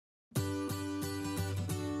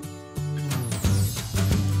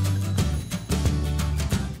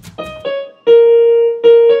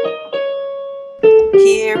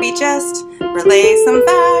Here we just relay some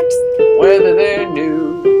facts, whether they're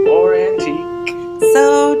new or antique.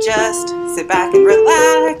 so just sit back and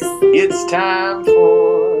relax. It's time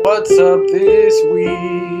for What's Up This Week.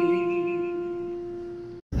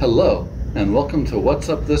 Hello, and welcome to What's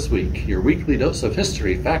Up This Week, your weekly dose of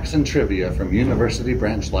history, facts, and trivia from University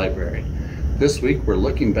Branch Library. This week we're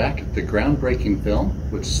looking back at the groundbreaking film,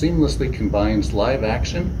 which seamlessly combines live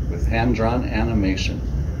action with hand-drawn animation.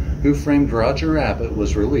 Who Framed Roger Rabbit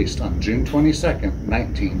was released on June 22,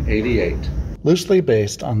 1988. Loosely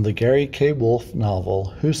based on the Gary K. Wolfe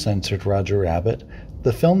novel Who Censored Roger Rabbit,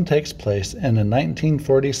 the film takes place in a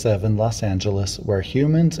 1947 Los Angeles where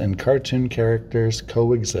humans and cartoon characters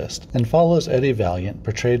coexist, and follows Eddie Valiant,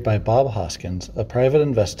 portrayed by Bob Hoskins, a private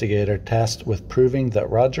investigator tasked with proving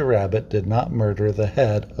that Roger Rabbit did not murder the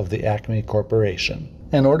head of the Acme Corporation.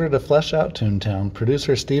 In order to flesh out Toontown,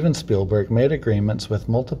 producer Steven Spielberg made agreements with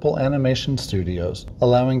multiple animation studios,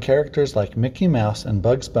 allowing characters like Mickey Mouse and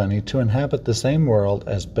Bugs Bunny to inhabit the same world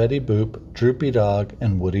as Betty Boop, Droopy Dog,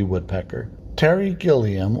 and Woody Woodpecker. Terry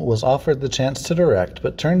Gilliam was offered the chance to direct,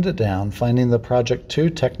 but turned it down, finding the project too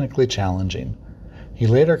technically challenging. He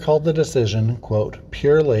later called the decision, quote,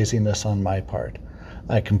 "pure laziness on my part.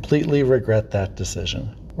 I completely regret that decision."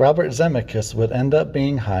 Robert Zemeckis would end up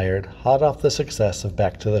being hired, hot off the success of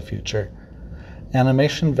Back to the Future.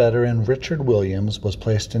 Animation veteran Richard Williams was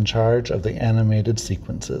placed in charge of the animated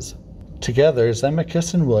sequences. Together,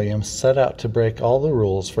 Zemeckis and Williams set out to break all the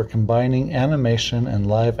rules for combining animation and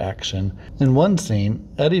live action. In one scene,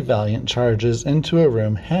 Eddie Valiant charges into a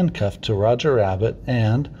room handcuffed to Roger Rabbit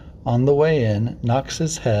and, on the way in, knocks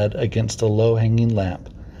his head against a low-hanging lamp,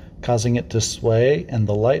 causing it to sway and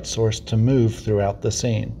the light source to move throughout the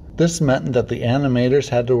scene. This meant that the animators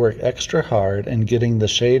had to work extra hard in getting the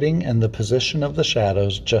shading and the position of the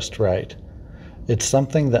shadows just right. It's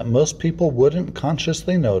something that most people wouldn't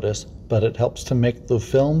consciously notice, but it helps to make the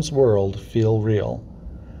film's world feel real.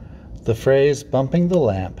 The phrase "bumping the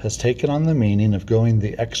lamp" has taken on the meaning of going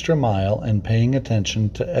the extra mile and paying attention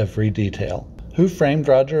to every detail. Who Framed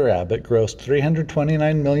Roger Rabbit grossed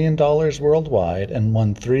 $329 million worldwide and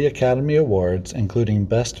won 3 Academy Awards, including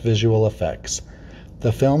Best Visual Effects.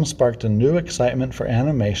 The film sparked a new excitement for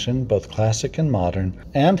animation, both classic and modern,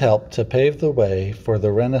 and helped to pave the way for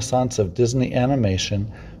the renaissance of Disney animation,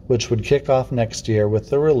 which would kick off next year with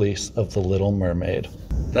the release of The Little Mermaid.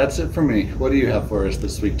 That's it for me. What do you have for us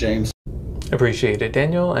this week, James? Appreciate it,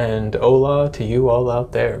 Daniel, and hola to you all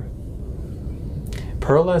out there.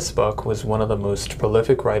 Pearl S. Buck was one of the most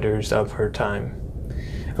prolific writers of her time.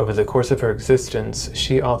 Over the course of her existence,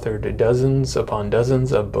 she authored dozens upon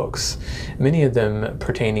dozens of books, many of them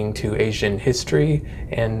pertaining to Asian history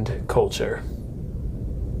and culture.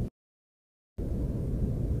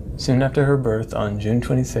 Soon after her birth on June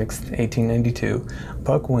 26, 1892,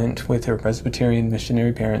 Buck went with her Presbyterian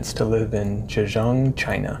missionary parents to live in Zhejiang,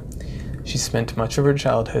 China. She spent much of her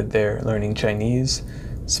childhood there learning Chinese,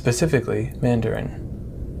 specifically Mandarin.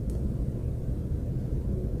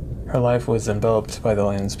 Her life was enveloped by the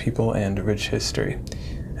land's people and rich history.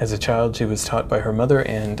 As a child, she was taught by her mother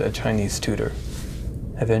and a Chinese tutor.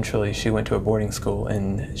 Eventually, she went to a boarding school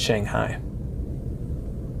in Shanghai.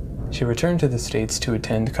 She returned to the States to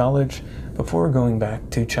attend college before going back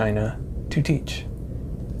to China to teach.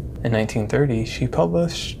 In 1930, she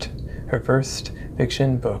published her first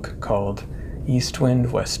fiction book called East Wind,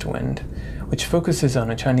 West Wind, which focuses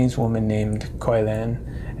on a Chinese woman named Kuai-lan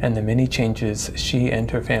and the many changes she and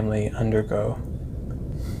her family undergo.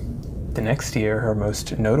 The next year, her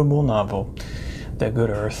most notable novel, The Good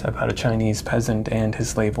Earth, about a Chinese peasant and his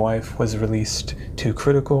slave wife, was released to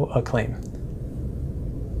critical acclaim.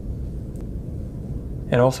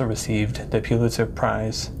 It also received the Pulitzer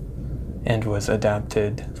Prize and was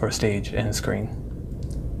adapted for stage and screen.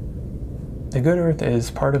 The Good Earth is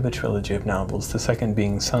part of a trilogy of novels, the second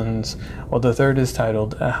being Sons, while the third is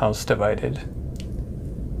titled A House Divided.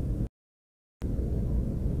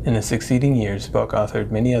 In the succeeding years, Buck authored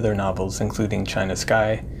many other novels, including China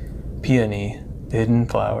Sky, Peony, The Hidden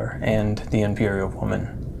Flower, and The Imperial Woman.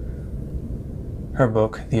 Her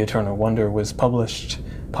book, The Eternal Wonder, was published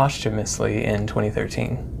posthumously in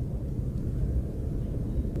 2013.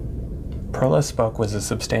 Pearl S. Buck was a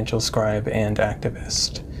substantial scribe and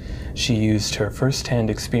activist. She used her first-hand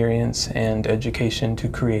experience and education to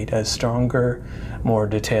create a stronger, more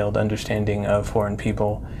detailed understanding of foreign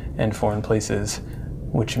people and foreign places,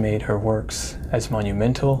 which made her works as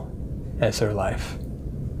monumental as her life.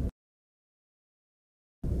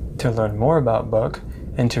 To learn more about Buck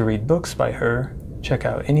and to read books by her, check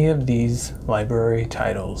out any of these library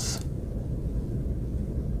titles.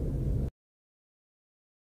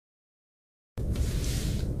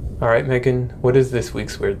 All right, Megan, what is this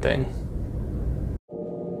week's weird thing?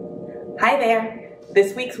 Hi there.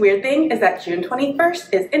 This week's weird thing is that June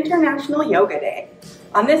 21st is International Yoga Day.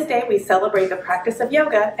 On this day, we celebrate the practice of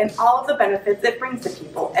yoga and all of the benefits it brings to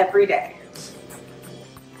people every day.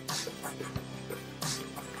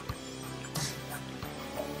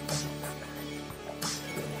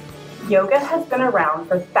 Yoga has been around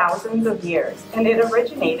for thousands of years, and it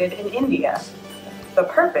originated in India. The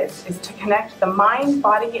purpose is to connect the mind,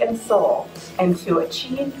 body, and soul, and to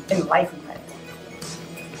achieve enlightenment.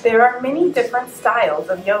 There are many different styles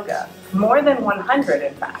of yoga, more than 100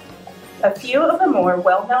 in fact. A few of the more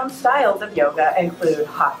well-known styles of yoga include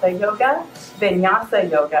Hatha Yoga, Vinyasa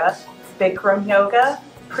Yoga, Bikram Yoga,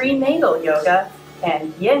 Prenatal Yoga,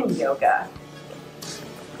 and Yin Yoga.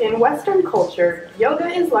 In Western culture, yoga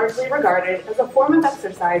is largely regarded as a form of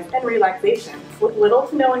exercise and relaxation, with little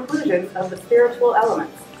to no inclusion of the spiritual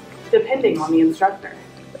elements, depending on the instructor.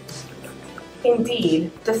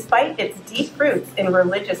 Indeed, despite its deep roots in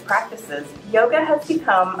religious practices, yoga has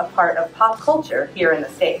become a part of pop culture here in the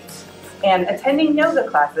States, and attending yoga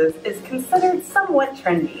classes is considered somewhat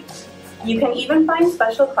trendy. You can even find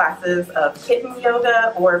special classes of kitten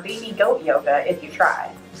yoga or baby goat yoga if you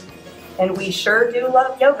try. And we sure do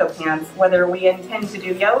love yoga pants, whether we intend to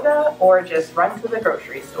do yoga or just run to the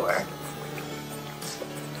grocery store.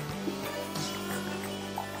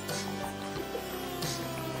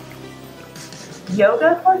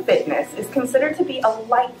 Yoga for fitness is considered to be a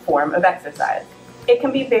light form of exercise. It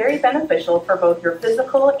can be very beneficial for both your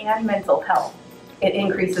physical and mental health. It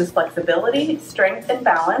increases flexibility, strength, and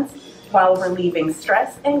balance while relieving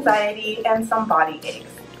stress, anxiety, and some body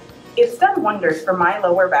aches. It's done wonders for my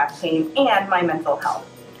lower back pain and my mental health.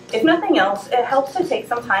 If nothing else, it helps to take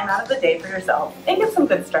some time out of the day for yourself and get some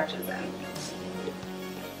good stretches in.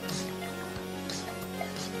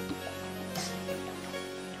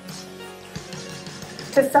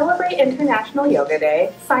 To celebrate International Yoga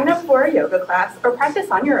Day, sign up for a yoga class or practice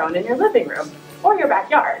on your own in your living room or your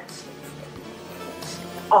backyard.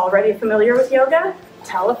 Already familiar with yoga?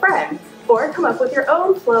 Tell a friend or come up with your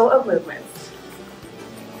own flow of movements.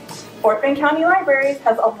 Fort Bend County Libraries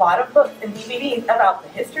has a lot of books and DVDs about the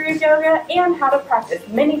history of yoga and how to practice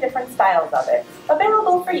many different styles of it,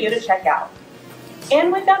 available for you to check out.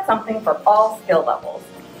 And we've got something for all skill levels.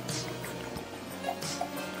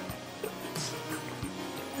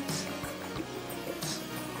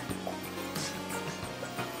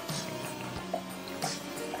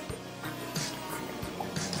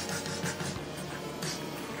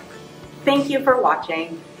 Thank you for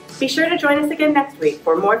watching. Be sure to join us again next week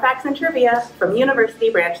for more facts and trivia from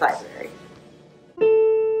University Branch Library.